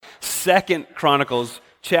2 Chronicles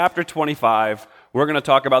chapter 25. We're going to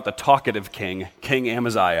talk about the talkative king, King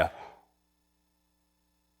Amaziah.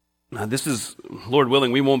 Now, this is, Lord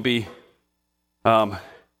willing, we won't be, well,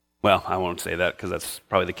 I won't say that because that's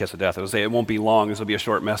probably the kiss of death. I would say it won't be long. This will be a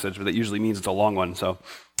short message, but that usually means it's a long one. So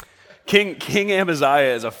King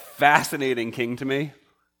Amaziah is a fascinating king to me.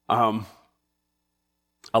 A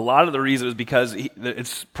lot of the reason is because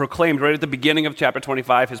it's proclaimed right at the beginning of chapter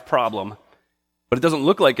 25, his problem. But it doesn't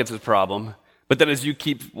look like it's his problem. But then as you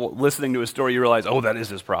keep listening to his story, you realize, oh, that is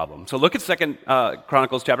his problem. So look at 2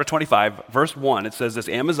 Chronicles chapter 25, verse 1. It says this,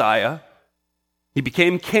 Amaziah, he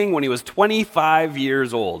became king when he was 25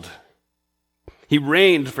 years old. He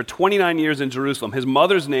reigned for 29 years in Jerusalem. His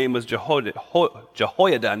mother's name was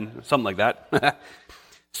Jehoiadan, something like that.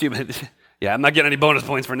 Yeah, I'm not getting any bonus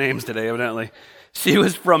points for names today, evidently. She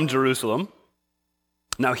was from Jerusalem.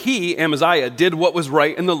 Now he, Amaziah, did what was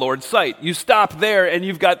right in the Lord's sight. You stop there and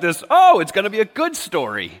you've got this, oh, it's going to be a good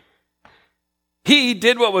story. He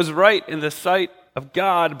did what was right in the sight of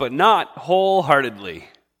God, but not wholeheartedly.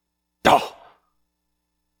 Oh.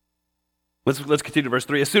 Let's continue to verse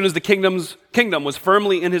 3. As soon as the kingdom was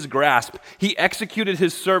firmly in his grasp, he executed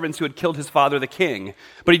his servants who had killed his father the king.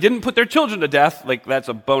 But he didn't put their children to death, like that's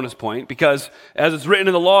a bonus point, because as it's written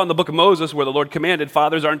in the law in the book of Moses, where the Lord commanded,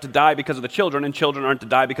 fathers aren't to die because of the children, and children aren't to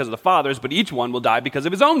die because of the fathers, but each one will die because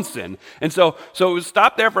of his own sin. And so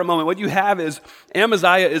stop there for a moment. What you have is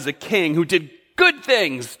Amaziah is a king who did good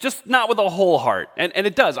things, just not with a whole heart. And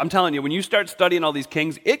it does. I'm telling you, when you start studying all these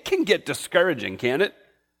kings, it can get discouraging, can't it?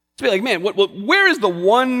 To be like, man, where is the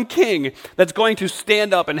one king that's going to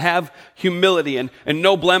stand up and have humility and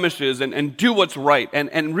no blemishes and do what's right?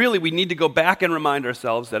 And really, we need to go back and remind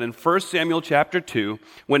ourselves that in 1 Samuel chapter 2,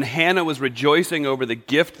 when Hannah was rejoicing over the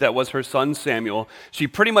gift that was her son Samuel, she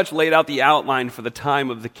pretty much laid out the outline for the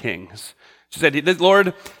time of the kings. She said,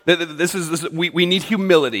 Lord, we need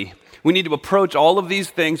humility. We need to approach all of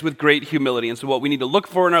these things with great humility. And so what we need to look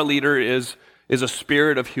for in our leader is a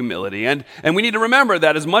spirit of humility. And we need to remember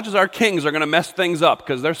that as much as our kings are going to mess things up,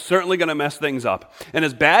 because they're certainly going to mess things up, and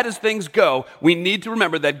as bad as things go, we need to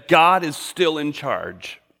remember that God is still in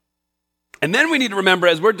charge. And then we need to remember,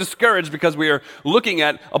 as we're discouraged because we are looking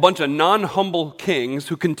at a bunch of non-humble kings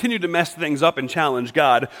who continue to mess things up and challenge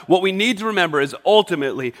God, what we need to remember is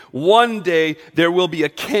ultimately, one day there will be a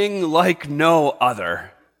king like no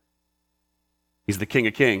other. He's the King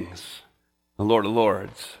of Kings, the Lord of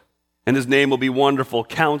Lords. And his name will be Wonderful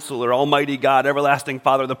Counselor, Almighty God, Everlasting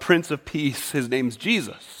Father, the Prince of Peace. His name's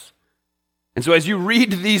Jesus. And so as you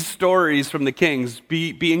read these stories from the kings,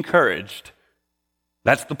 be encouraged.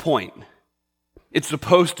 That's the point. It's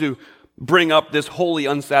supposed to bring up this holy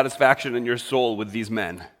unsatisfaction in your soul with these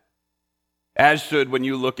men. As should when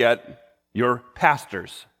you look at your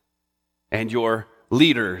pastors and your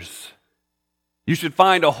leaders. You should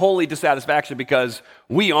find a holy dissatisfaction because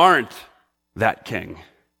we aren't that king.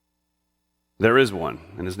 There is one,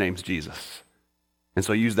 and his name's Jesus. And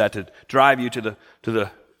so use that to drive you to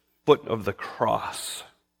the foot of the cross.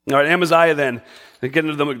 All right, Amaziah then, to get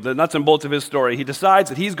into the nuts and bolts of his story, he decides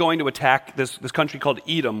that he's going to attack this country called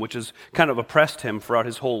Edom, which has kind of oppressed him throughout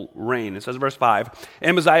his whole reign. It says in verse 5,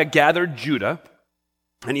 Amaziah gathered Judah,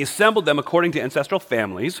 and he assembled them according to ancestral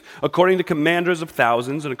families, according to commanders of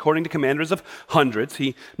thousands, and according to commanders of hundreds.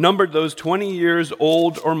 He numbered those 20 years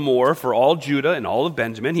old or more for all Judah and all of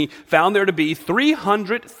Benjamin. He found there to be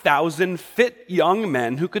 300,000 fit young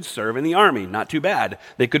men who could serve in the army. Not too bad.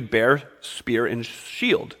 They could bear spear and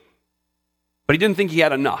shield. But he didn't think he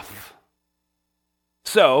had enough.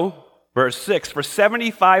 So, verse 6, for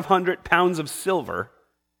 7,500 pounds of silver,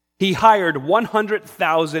 he hired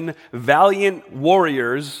 100,000 valiant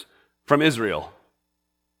warriors from Israel.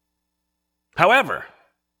 However,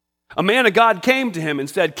 a man of God came to him and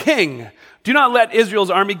said, King, do not let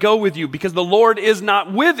Israel's army go with you, because the Lord is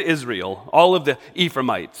not with Israel, all of the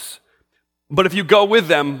Ephraimites. But if you go with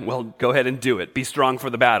them, well, go ahead and do it. Be strong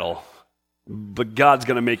for the battle. But God's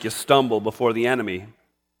going to make you stumble before the enemy.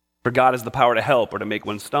 For God has the power to help or to make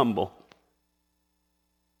one stumble.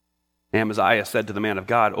 Amaziah said to the man of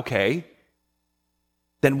God, okay,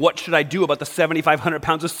 then what should I do about the 7,500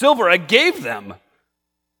 pounds of silver I gave them? And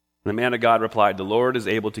the man of God replied, the Lord is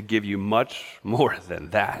able to give you much more than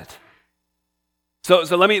that. So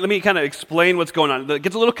let me kind of explain what's going on. It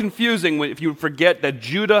gets a little confusing if you forget that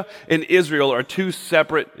Judah and Israel are two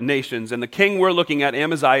separate nations. And the king we're looking at,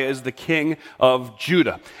 Amaziah, is the king of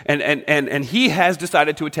Judah. And he has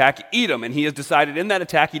decided to attack Edom. And he has decided in that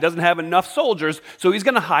attack he doesn't have enough soldiers, so he's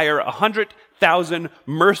going to hire 100,000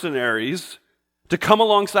 mercenaries to come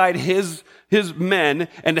alongside his men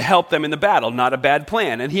and to help them in the battle. Not a bad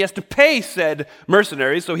plan. And he has to pay said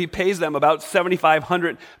mercenaries, so he pays them about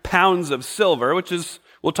 7,500 pounds of silver, which is,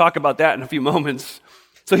 we'll talk about that in a few moments.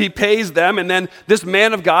 So he pays them, and then this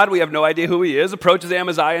man of God, we have no idea who he is, approaches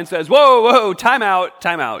Amaziah and says, whoa, time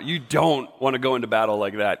out. You don't want to go into battle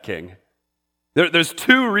like that, king. There's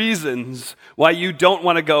two reasons why you don't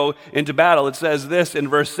want to go into battle. It says this in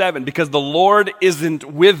verse 7, because the Lord isn't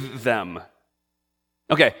with them.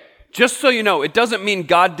 Okay, just so you know, it doesn't mean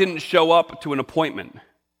God didn't show up to an appointment.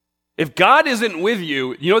 If God isn't with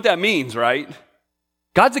you, you know what that means, right?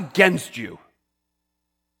 God's against you.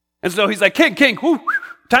 And so he's like, king,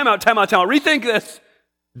 time out. Rethink this.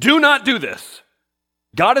 Do not do this.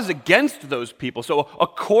 God is against those people. So a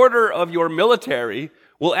quarter of your military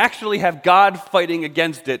will actually have God fighting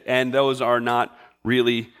against it, and those are not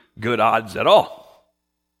really good odds at all.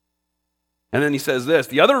 And then he says this,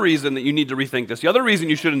 the other reason that you need to rethink this, the other reason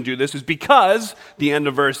you shouldn't do this is because, the end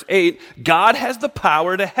of verse 8, God has the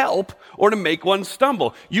power to help or to make one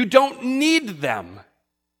stumble. You don't need them.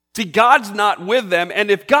 See, God's not with them,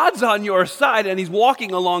 and if God's on your side and he's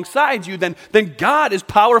walking alongside you, then God is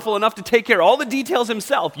powerful enough to take care of all the details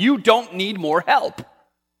himself. You don't need more help.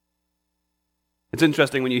 It's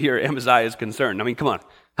interesting when you hear Amaziah's concern. I mean, come on.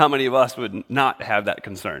 How many of us would not have that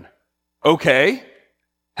concern? Okay.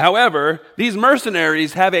 However, these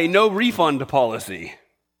mercenaries have a no refund policy.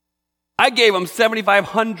 I gave them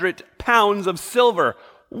 7,500 pounds of silver.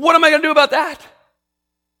 What am I going to do about that?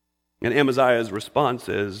 And Amaziah's response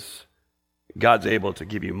is, God's able to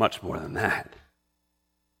give you much more than that.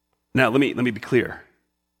 Now, let me be clear.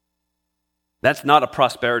 That's not a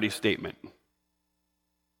prosperity statement.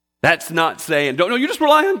 That's not saying, no, you just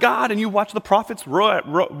rely on God and you watch the profits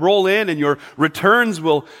roll in and your returns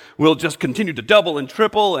will just continue to double and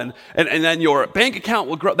triple and then your bank account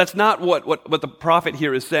will grow. That's not what the prophet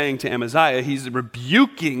here is saying to Amaziah. He's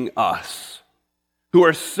rebuking us who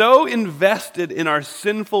are so invested in our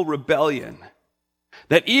sinful rebellion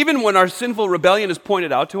that even when our sinful rebellion is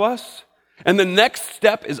pointed out to us and the next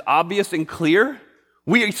step is obvious and clear,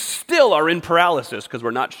 we still are in paralysis because we're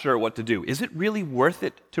not sure what to do. Is it really worth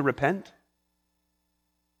it to repent?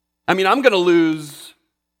 I mean, I'm going to lose.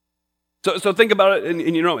 So think about it,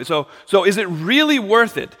 and you know. So is it really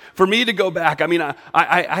worth it for me to go back? I mean,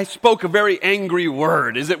 I spoke a very angry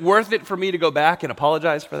word. Is it worth it for me to go back and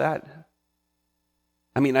apologize for that?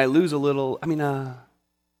 I mean, I lose a little. I mean,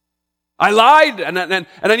 I lied, and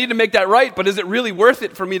I need to make that right. But is it really worth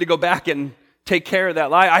it for me to go back and take care of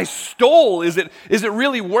that lie? I stole. Is it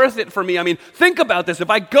really worth it for me? I mean, think about this.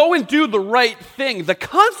 If I go and do the right thing, the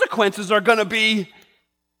consequences are going to be.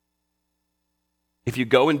 If you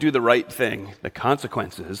go and do the right thing, the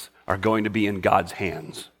consequences are going to be in God's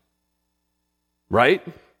hands. Right?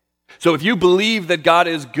 So if you believe that God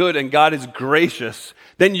is good and God is gracious,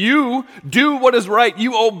 then you do what is right.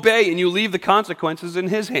 You obey and you leave the consequences in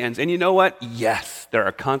his hands. And you know what? Yes, there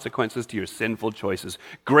are consequences to your sinful choices.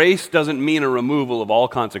 Grace doesn't mean a removal of all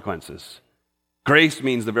consequences. Grace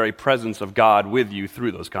means the very presence of God with you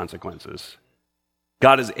through those consequences.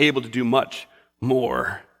 God is able to do much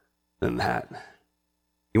more than that.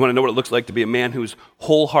 You want to know what it looks like to be a man who's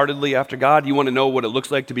wholeheartedly after God? You want to know what it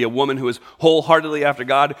looks like to be a woman who is wholeheartedly after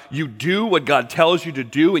God? You do what God tells you to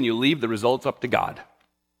do and you leave the results up to God.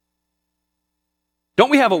 Don't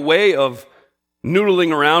we have a way of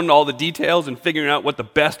noodling around all the details and figuring out what the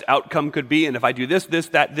best outcome could be? And if I do this,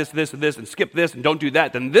 that, this, and this, and skip this, and don't do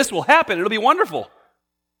that, then this will happen. It'll be wonderful.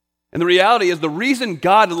 And the reality is the reason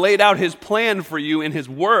God laid out his plan for you in his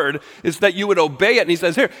word is that you would obey it. And he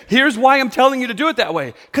says, here's why I'm telling you to do it that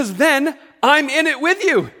way. Because then I'm in it with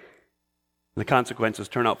you. And the consequences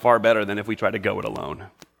turn out far better than if we try to go it alone.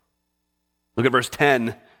 Look at verse 10.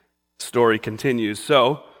 The story continues.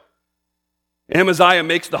 So Amaziah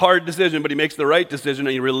makes the hard decision, but he makes the right decision,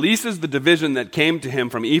 and he releases the division that came to him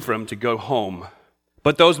from Ephraim to go home.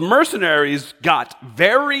 But those mercenaries got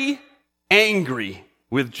very angry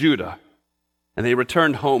with Judah, and they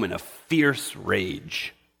returned home in a fierce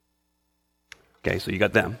rage. Okay, so you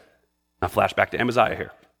got them. Now flashback to Amaziah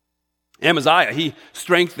here. Amaziah, he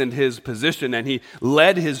strengthened his position and he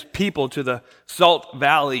led his people to the Salt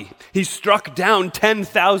Valley. He struck down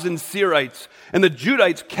 10,000 Seirites, and the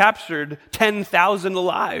Judites captured 10,000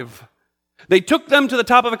 alive. They took them to the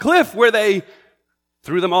top of a cliff where they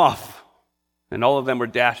threw them off, and all of them were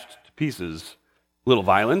dashed to pieces. A little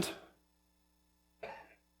violent.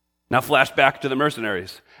 Now flash back to the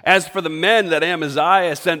mercenaries. As for the men that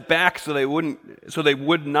Amaziah sent back so they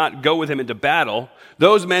would not go with him into battle,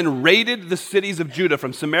 those men raided the cities of Judah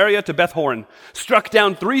from Samaria to Beth-horon, struck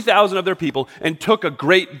down 3,000 of their people, and took a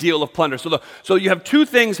great deal of plunder. So you have two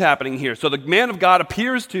things happening here. So the man of God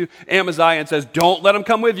appears to Amaziah and says, don't let them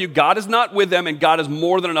come with you. God is not with them, and God is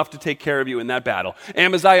more than enough to take care of you in that battle.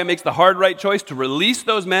 Amaziah makes the hard right choice to release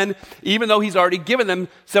those men, even though he's already given them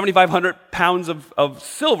 7,500 pounds of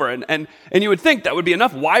silver. And you would think that would be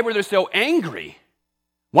enough. Why were they so angry?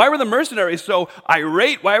 Why were the mercenaries so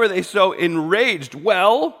irate? Why were they so enraged?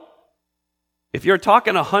 Well, if you're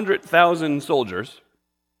talking 100,000 soldiers,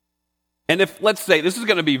 and if, let's say, this is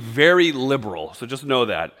going to be very liberal, so just know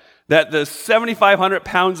that the 7,500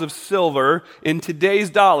 pounds of silver in today's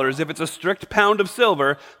dollars, if it's a strict pound of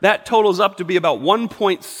silver, that totals up to be about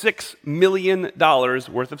 $1.6 million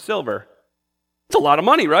worth of silver. It's a lot of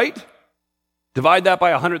money, right? Divide that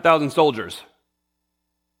by 100,000 soldiers.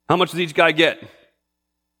 How much does each guy get?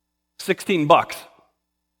 $16.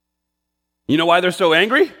 You know why they're so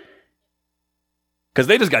angry? Because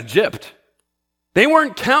they just got gypped. They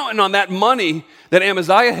weren't counting on that money that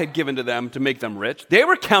Amaziah had given to them to make them rich. They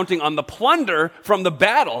were counting on the plunder from the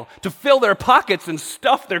battle to fill their pockets and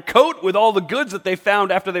stuff their coat with all the goods that they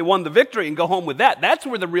found after they won the victory and go home with that. That's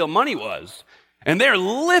where the real money was. And they're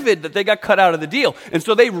livid that they got cut out of the deal. And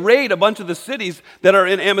so they raid a bunch of the cities that are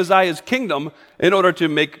in Amaziah's kingdom in order to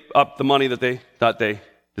make up the money that they thought they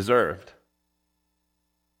deserved.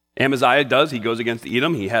 Amaziah he goes against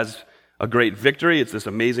Edom. He has a great victory. It's this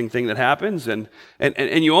amazing thing that happens. And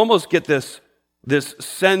you almost get this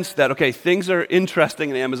sense that, okay, things are interesting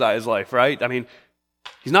in Amaziah's life, right? I mean,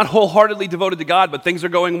 he's not wholeheartedly devoted to God, but things are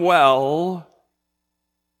going well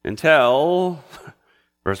until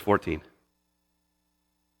verse 14.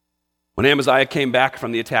 When Amaziah came back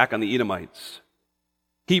from the attack on the Edomites,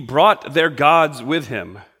 he brought their gods with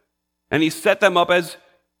him, and he set them up as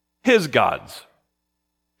his gods.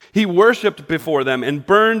 He worshipped before them and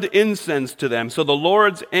burned incense to them. So the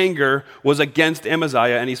Lord's anger was against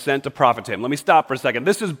Amaziah, and he sent a prophet to him. Let me stop for a second.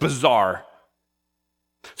 This is bizarre.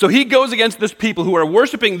 So he goes against this people who are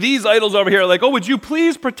worshiping these idols over here, like, oh, would you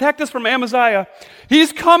please protect us from Amaziah?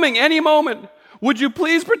 He's coming any moment. Would you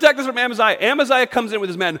please protect us from Amaziah? Amaziah comes in with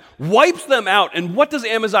his men, wipes them out, and what does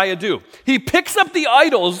Amaziah do? He picks up the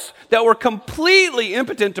idols that were completely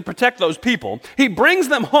impotent to protect those people. He brings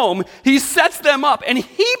them home, he sets them up, and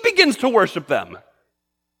he begins to worship them.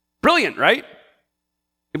 Brilliant, right?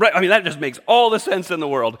 Right? I mean, that just makes all the sense in the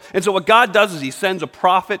world. And so what God does is he sends a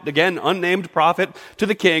prophet, again, unnamed prophet, to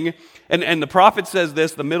the king. And the prophet says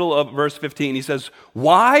this, the middle of verse 15. He says,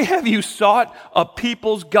 why have you sought a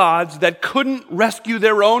people's gods that couldn't rescue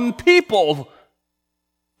their own people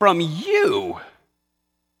from you?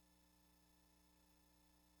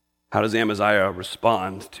 How does Amaziah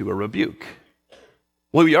respond to a rebuke?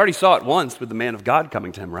 Well, we already saw it once with the man of God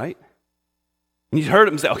coming to him, right? And he's heard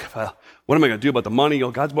him say, okay, well, what am I going to do about the money?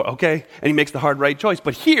 Oh, God's boy, okay. And he makes the hard right choice.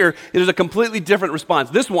 But here, there's a completely different response.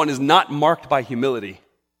 This one is not marked by humility.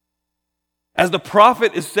 As the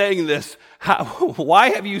prophet is saying this, why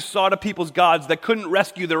have you sought a people's gods that couldn't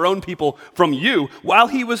rescue their own people from you? While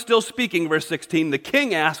he was still speaking, verse 16, the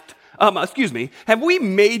king asked, have we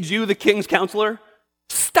made you the king's counselor?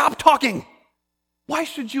 Stop talking. Why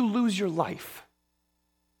should you lose your life?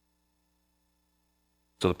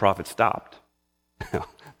 So the prophet stopped.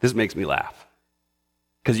 This makes me laugh.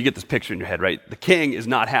 Because you get this picture in your head, right? The king is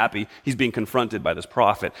not happy. He's being confronted by this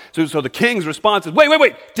prophet. So the king's response is,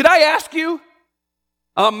 wait. Did I ask you?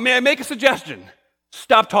 May I make a suggestion?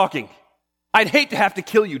 Stop talking. I'd hate to have to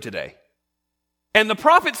kill you today. And the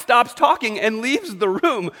prophet stops talking and leaves the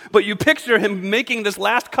room. But you picture him making this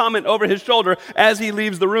last comment over his shoulder as he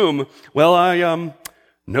leaves the room. Well, I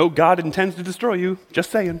know God intends to destroy you.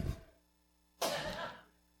 Just saying.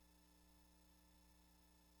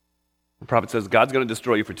 The prophet says God's going to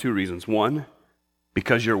destroy you for two reasons. One,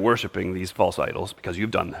 because you're worshiping these false idols, because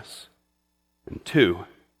you've done this. And two,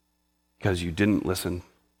 because you didn't listen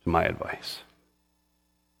to my advice.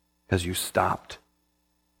 Because you stopped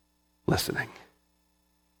listening.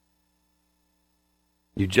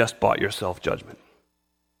 You just bought yourself judgment.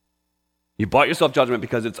 You bought yourself judgment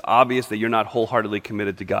because it's obvious that you're not wholeheartedly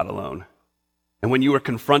committed to God alone. And when you were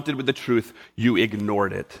confronted with the truth, you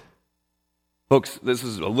ignored it. Folks, this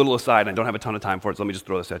is a little aside, and I don't have a ton of time for it, so let me just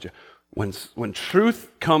throw this at you. When truth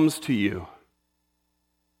comes to you,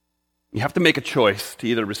 you have to make a choice to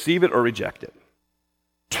either receive it or reject it.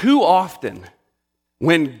 Too often,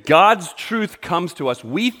 when God's truth comes to us,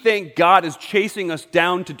 we think God is chasing us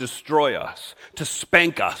down to destroy us, to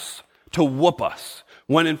spank us, to whoop us.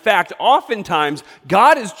 when in fact, oftentimes,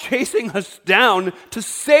 God is chasing us down to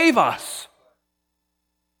save us.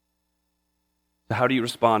 So how do you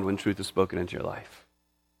respond when truth is spoken into your life?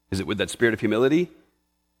 Is it with that spirit of humility?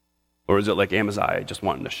 Or is it like Amaziah, just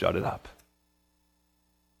wanting to shut it up?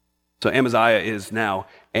 So Amaziah is now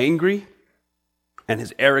angry, and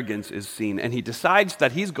his arrogance is seen, and he decides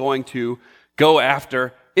that he's going to go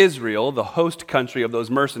after Israel, the host country of those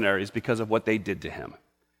mercenaries, because of what they did to him.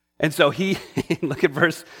 And so he, look at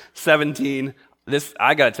verse 17. This,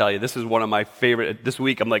 I got to tell you, this is one of my favorite. This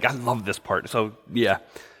week, I'm like, I love this part. So yeah,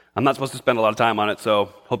 I'm not supposed to spend a lot of time on it,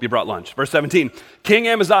 so hope you brought lunch. Verse 17, King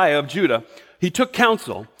Amaziah of Judah, he took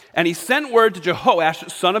counsel, and he sent word to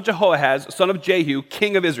Jehoash, son of Jehoahaz, son of Jehu,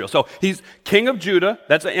 king of Israel. So he's king of Judah,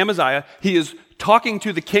 that's Amaziah. He is talking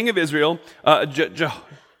to the king of Israel, try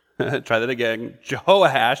that again,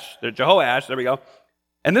 Jehoash, there we go.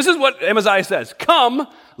 And this is what Amaziah says, come,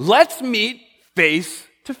 let's meet face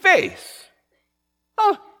to face.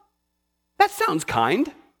 Oh, that sounds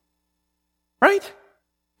kind, right?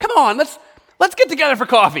 Come on, let's get together for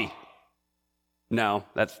coffee. No,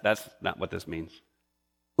 that's not what this means.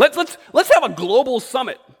 Let's have a global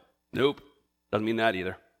summit. Nope, doesn't mean that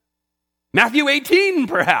either. Matthew 18,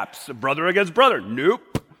 perhaps, brother against brother.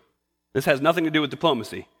 Nope. This has nothing to do with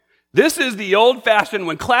diplomacy. This is the old-fashioned,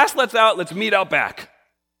 when class lets out, let's meet out back.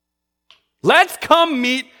 Let's come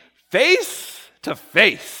meet face to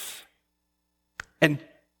face. And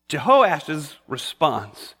Jehoash's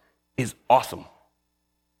response is awesome.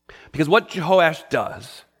 Because what Jehoash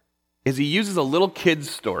does is he uses a little kid's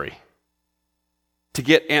story to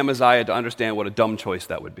get Amaziah to understand what a dumb choice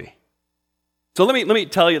that would be. So let me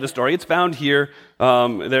tell you the story. It's found here.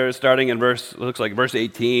 They're starting in verse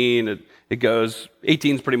 18. It goes,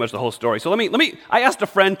 18 is pretty much the whole story. So I asked a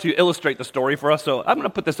friend to illustrate the story for us, so I'm going to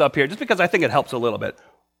put this up here just because I think it helps a little bit.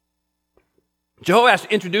 Jehoash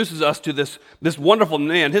introduces us to this wonderful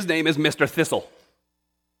man. His name is Mr. Thistle.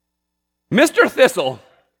 Mr. Thistle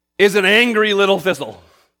is an angry little thistle,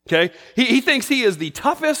 okay? He thinks he is the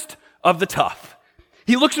toughest of the tough.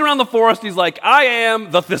 He looks around the forest, he's like, I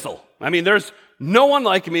am the thistle. I mean, there's no one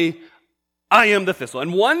like me. I am the thistle.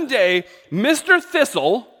 And one day, Mr.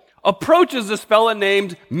 Thistle approaches this fella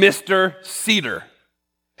named Mr. Cedar.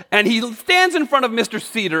 And he stands in front of Mr.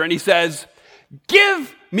 Cedar and he says,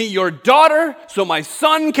 give me your daughter so my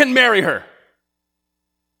son can marry her.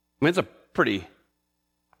 I mean, it's a pretty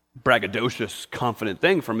braggadocious, confident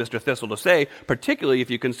thing for Mr. Thistle to say, particularly if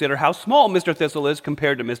you consider how small Mr. Thistle is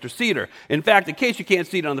compared to Mr. Cedar. In fact, in case you can't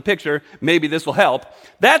see it on the picture, maybe this will help.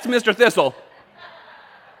 That's Mr. Thistle.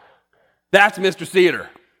 That's Mr. Cedar.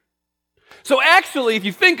 So actually, if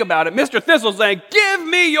you think about it, Mr. Thistle saying, give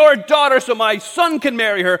me your daughter so my son can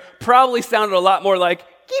marry her, probably sounded a lot more like,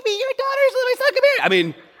 give me your daughter so my son can marry her. I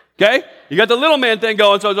mean, okay? You got the little man thing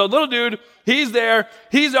going, so the little dude, he's there,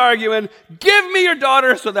 he's arguing, give me your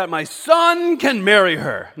daughter so that my son can marry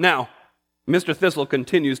her. Now, Mr. Thistle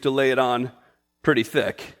continues to lay it on pretty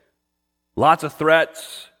thick. Lots of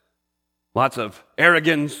threats, lots of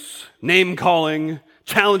arrogance, name-calling,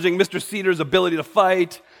 challenging Mr. Cedar's ability to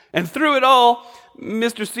fight. And through it all,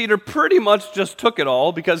 Mr. Cedar pretty much just took it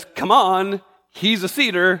all because, come on, he's a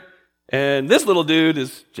cedar, and this little dude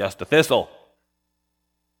is just a thistle.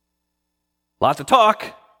 Lots of talk,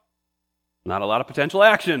 not a lot of potential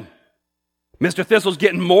action. Mr. Thistle's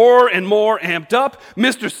getting more and more amped up.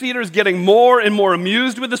 Mr. Cedar's getting more and more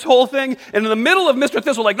amused with this whole thing. And in the middle of Mr.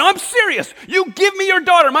 Thistle, like, no, I'm serious. You give me your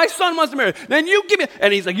daughter. My son wants to marry her. Then you give me,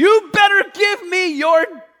 and he's like, you better give me your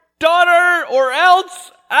daughter or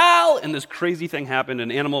else I'll. And this crazy thing happened.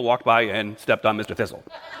 An animal walked by and stepped on Mr. Thistle.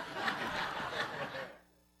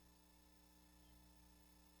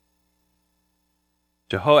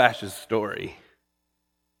 Jehoash's story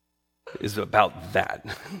is about that.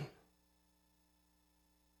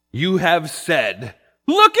 You have said,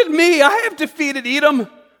 look at me, I have defeated Edom.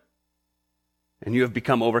 And you have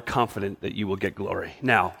become overconfident that you will get glory.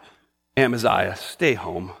 Now, Amaziah, stay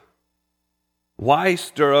home. Why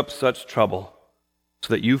stir up such trouble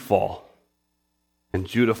so that you fall and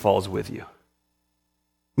Judah falls with you?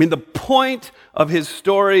 I mean, the point of his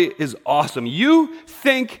story is awesome. You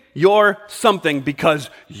think you're something because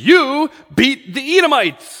you beat the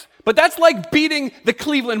Edomites. But that's like beating the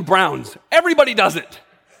Cleveland Browns. Everybody does it.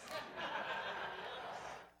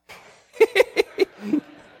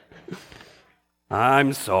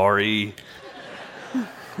 I'm sorry.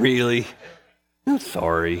 Really? I'm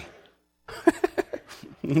sorry.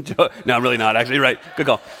 No, I'm really not, actually. You're right. Good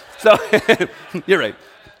call. So, you're right.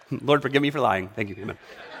 Lord, forgive me for lying. Thank you. Amen.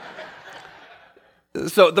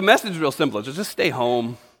 So the message is real simple. It's just stay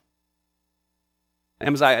home.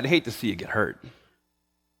 Amaziah, I'd hate to see you get hurt.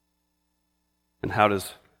 And how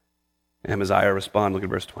does Amaziah respond? Look at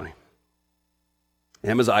verse 20.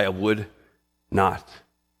 Amaziah would not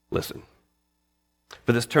listen.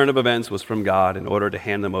 For this turn of events was from God in order to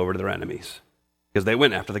hand them over to their enemies, because they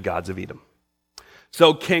went after the gods of Edom.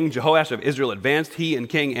 So King Jehoash of Israel advanced. He and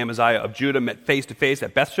King Amaziah of Judah met face to face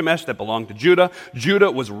at Bethshemesh that belonged to Judah. Judah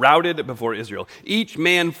was routed before Israel. Each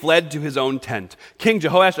man fled to his own tent. King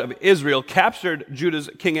Jehoash of Israel captured Judah's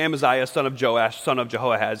King Amaziah, son of Joash, son of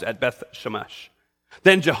Jehoahaz, at Bethshemesh.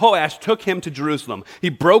 Then Jehoash took him to Jerusalem. He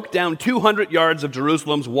broke down 200 yards of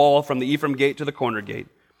Jerusalem's wall from the Ephraim gate to the corner gate.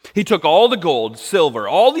 He took all the gold, silver,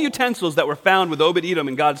 all the utensils that were found with Obed-Edom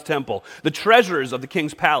in God's temple, the treasures of the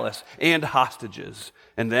king's palace, and hostages.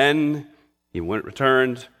 And then he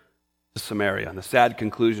returned to Samaria. And the sad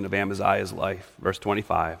conclusion of Amaziah's life, verse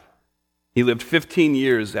 25. He lived 15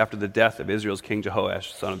 years after the death of Israel's king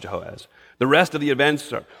Jehoash, son of Jehoahaz. The rest of the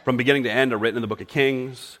events from beginning to end are written in the book of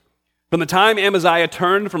Kings. From the time Amaziah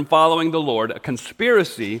turned from following the Lord, a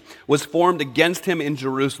conspiracy was formed against him in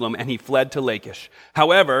Jerusalem, and he fled to Lachish.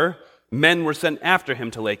 However, men were sent after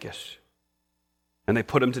him to Lachish, and they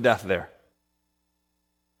put him to death there.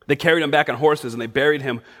 They carried him back on horses, and they buried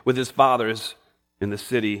him with his fathers in the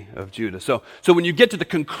city of Judah. So when you get to the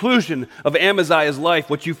conclusion of Amaziah's life,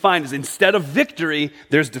 what you find is instead of victory,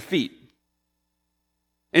 there's defeat.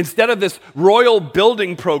 Instead of this royal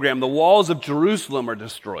building program, the walls of Jerusalem are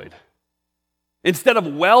destroyed. Instead of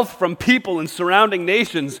wealth from people in surrounding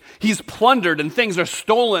nations, he's plundered and things are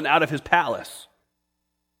stolen out of his palace.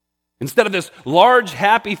 Instead of this large,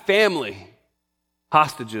 happy family,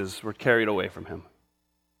 hostages were carried away from him.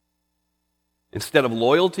 Instead of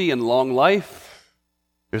loyalty and long life,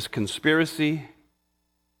 there's conspiracy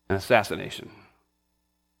and assassination.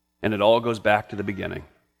 And it all goes back to the beginning.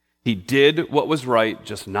 He did what was right,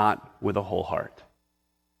 just not with a whole heart.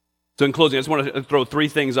 So in closing, I just want to throw three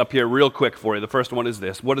things up here real quick for you. The first one is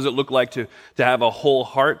this. What does it look like to have a whole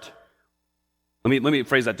heart? Let me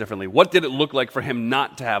phrase that differently. What did it look like for him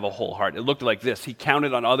not to have a whole heart? It looked like this. He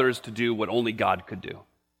counted on others to do what only God could do.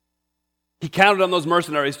 He counted on those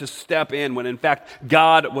mercenaries to step in when, in fact,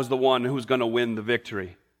 God was the one who was going to win the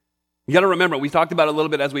victory. You got to remember, we talked about it a little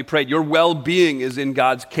bit as we prayed, your well-being is in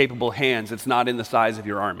God's capable hands. It's not in the size of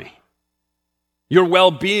your army. Your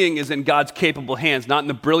well-being is in God's capable hands, not in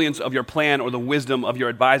the brilliance of your plan or the wisdom of your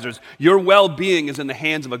advisors. Your well-being is in the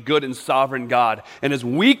hands of a good and sovereign God. And as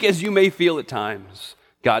weak as you may feel at times,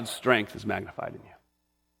 God's strength is magnified in you.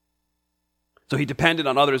 So he depended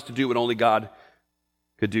on others to do what only God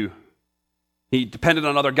could do. He depended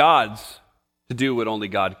on other gods to do what only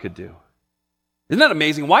God could do. Isn't that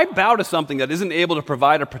amazing? Why bow to something that isn't able to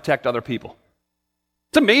provide or protect other people?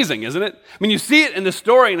 It's amazing, isn't it? I mean, you see it in the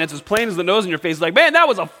story, and it's as plain as the nose in your face. Like, man, that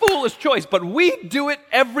was a foolish choice, but we do it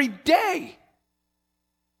every day.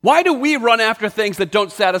 Why do we run after things that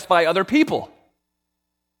don't satisfy other people?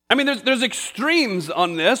 I mean, there's extremes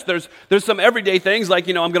on this. There's some everyday things like,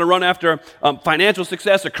 I'm going to run after financial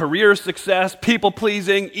success, or career success,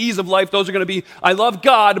 people-pleasing, ease of life. Those are going to be, I love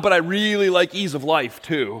God, but I really like ease of life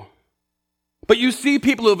too. But you see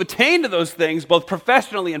people who have attained to those things, both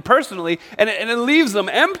professionally and personally, and it leaves them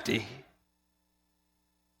empty.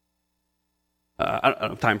 I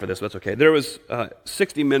don't have time for this, but that's okay. There was a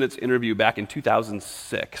 60 Minutes interview back in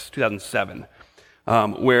 2007,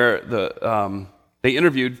 where they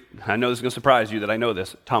interviewed, I know this is going to surprise you that I know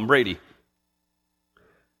this, Tom Brady.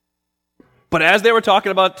 But as they were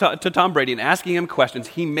talking about to Tom Brady and asking him questions,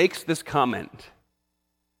 he makes this comment.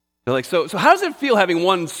 They're like, so how does it feel having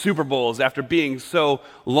won Super Bowls after being so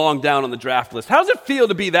long down on the draft list? How does it feel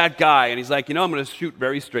to be that guy? And he's like, I'm going to shoot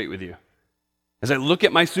very straight with you. As I look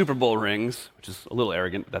at my Super Bowl rings, which is a little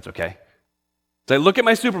arrogant, but that's okay. As I look at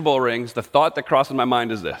my Super Bowl rings, the thought that crosses my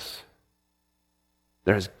mind is this.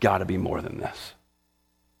 There's got to be more than this.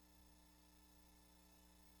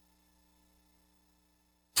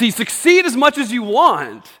 See, succeed as much as you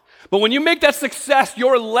want. But when you make that success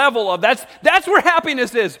your level of, that's where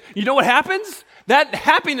happiness is. You know what happens? That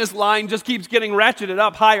happiness line just keeps getting ratcheted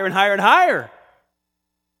up higher and higher and higher.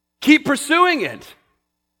 Keep pursuing it,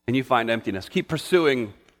 and you find emptiness. Keep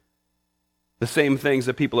pursuing the same things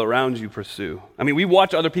that people around you pursue. I mean, we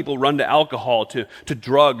watch other people run to alcohol, to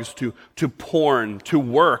drugs, to porn, to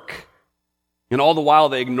work. And all the while,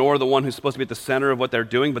 they ignore the one who's supposed to be at the center of what they're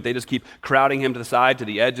doing, but they just keep crowding him to the side, to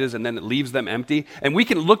the edges, and then it leaves them empty. And we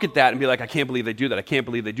can look at that and be like, I can't believe they do that. I can't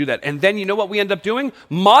believe they do that. And then you know what we end up doing?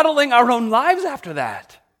 Modeling our own lives after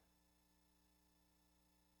that.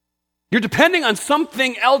 You're depending on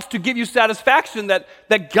something else to give you satisfaction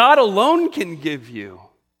that God alone can give you.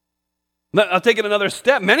 I'll take it another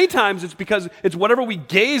step. Many times it's because it's whatever we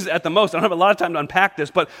gaze at the most. I don't have a lot of time to unpack this,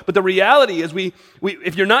 but the reality is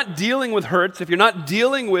if you're not dealing with hurts, if you're not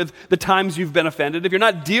dealing with the times you've been offended, if you're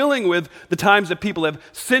not dealing with the times that people have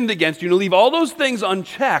sinned against you, to leave all those things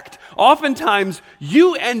unchecked, oftentimes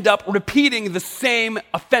you end up repeating the same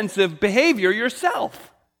offensive behavior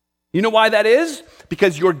yourself. You know why that is?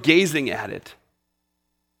 Because you're gazing at it,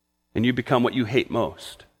 and you become what you hate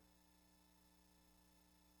most.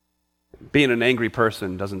 Being an angry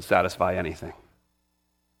person doesn't satisfy anything.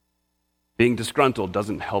 Being disgruntled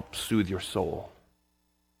doesn't help soothe your soul.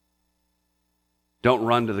 Don't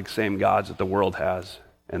run to the same gods that the world has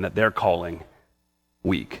and that they're calling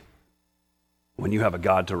weak, when you have a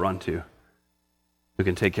God to run to who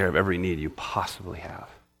can take care of every need you possibly have.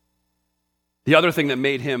 The other thing that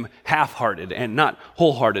made him half-hearted and not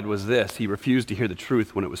wholehearted was this: he refused to hear the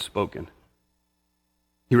truth when it was spoken.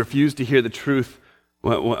 He refused to hear the truth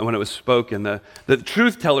when it was spoken. The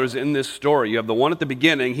truth tellers in this story, you have the one at the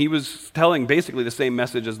beginning. He was telling basically the same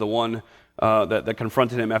message as the one that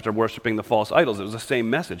confronted him after worshiping the false idols. It was the same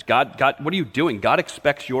message. God, what are you doing? God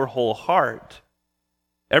expects your whole heart.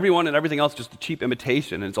 Everyone and everything else just a cheap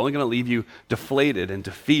imitation, and it's only going to leave you deflated and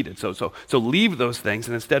defeated. So leave those things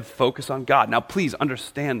and instead focus on God. Now, please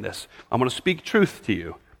understand this. I'm going to speak truth to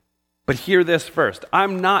you, but hear this first.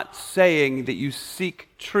 I'm not saying that you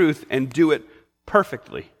seek truth and do it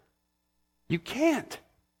perfectly. You can't.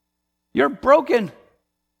 You're broken.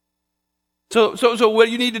 So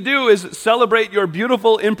what you need to do is celebrate your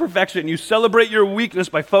beautiful imperfection. You celebrate your weakness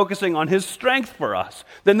by focusing on His strength for us.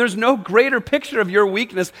 Then there's no greater picture of your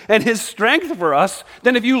weakness and His strength for us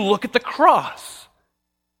than if you look at the cross.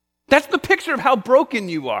 That's the picture of how broken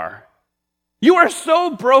you are. You are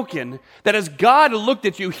so broken that as God looked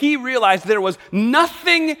at you, He realized there was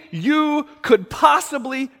nothing you could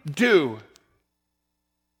possibly do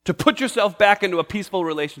to put yourself back into a peaceful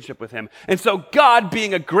relationship with Him. And so God,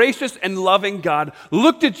 being a gracious and loving God,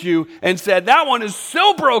 looked at you and said, that one is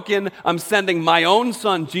so broken, I'm sending my own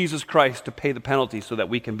Son, Jesus Christ, to pay the penalty so that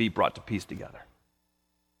we can be brought to peace together.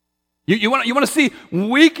 You want to see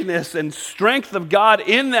weakness and strength of God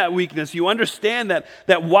in that weakness. You understand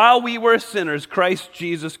that while we were sinners, Christ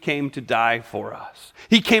Jesus came to die for us.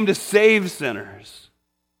 He came to save sinners.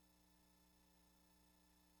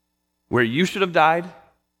 Where you should have died,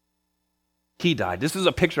 He died. This is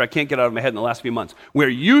a picture I can't get out of my head in the last few months. Where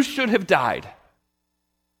you should have died,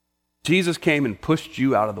 Jesus came and pushed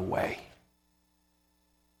you out of the way.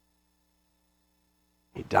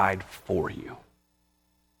 He died for you.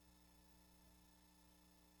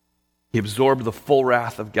 He absorbed the full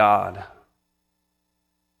wrath of God.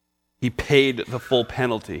 He paid the full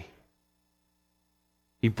penalty.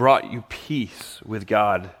 He brought you peace with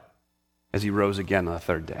God as He rose again on the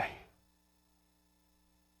third day.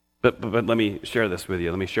 But let me share this with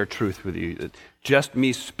you. Let me share truth with you. Just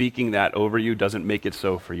me speaking that over you doesn't make it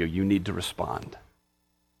so for you. You need to respond.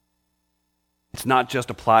 It's not just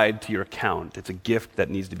applied to your account. It's a gift that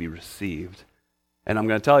needs to be received. And I'm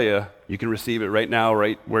going to tell you, you can receive it right now,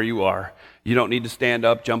 right where you are. You don't need to stand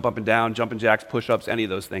up, jump up and down, jumping jacks, push-ups, any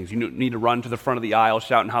of those things. You need to run to the front of the aisle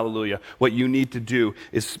shouting hallelujah. What you need to do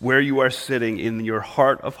is where you are sitting in your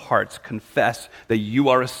heart of hearts, confess that you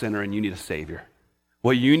are a sinner and you need a Savior.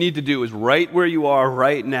 What you need to do is right where you are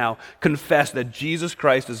right now, confess that Jesus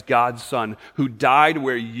Christ is God's Son who died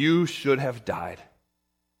where you should have died.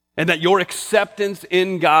 And that your acceptance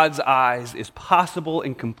in God's eyes is possible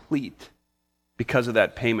and complete because of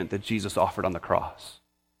that payment that Jesus offered on the cross.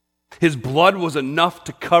 His blood was enough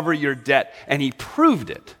to cover your debt, and He proved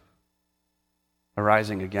it,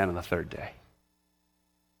 arising again on the third day.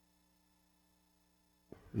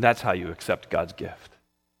 That's how you accept God's gift.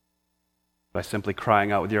 By simply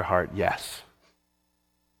crying out with your heart, yes.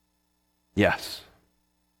 Yes.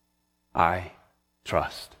 I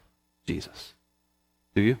trust Jesus.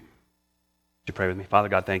 Do you? Would you pray with me? Father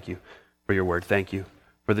God, thank you for your word. Thank you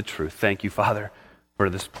for the truth. Thank you, Father, for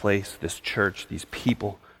this place, this church, these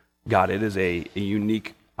people. God, it is a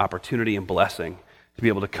unique opportunity and blessing to be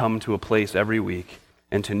able to come to a place every week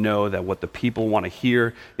and to know that what the people want to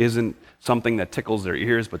hear isn't something that tickles their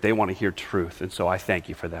ears, but they want to hear truth. And so I thank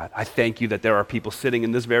you for that. I thank you that there are people sitting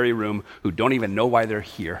in this very room who don't even know why they're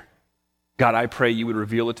here. God, I pray you would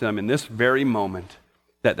reveal it to them in this very moment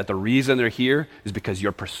that the reason they're here is because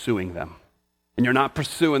you're pursuing them. And you're not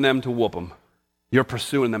pursuing them to whoop them. You're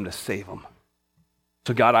pursuing them to save them.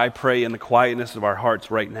 So God, I pray in the quietness of our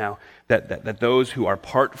hearts right now that those who are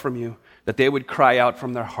apart from you, that they would cry out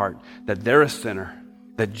from their heart that they're a sinner,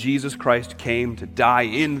 that Jesus Christ came to die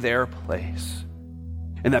in their place,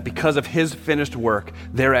 and that because of His finished work,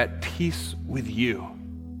 they're at peace with you.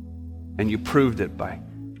 And you proved it by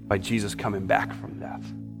Jesus coming back from death.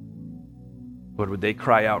 Lord, would they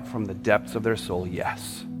cry out from the depths of their soul,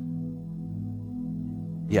 yes.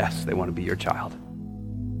 Yes, they want to be your child.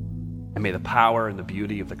 And may the power and the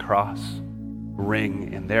beauty of the cross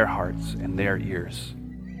ring in their hearts and their ears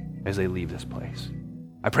as they leave this place.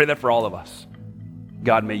 I pray that for all of us.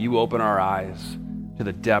 God, may you open our eyes to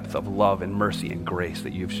the depth of love and mercy and grace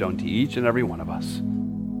that you've shown to each and every one of us.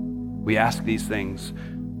 We ask these things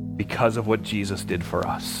because of what Jesus did for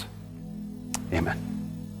us. Amen.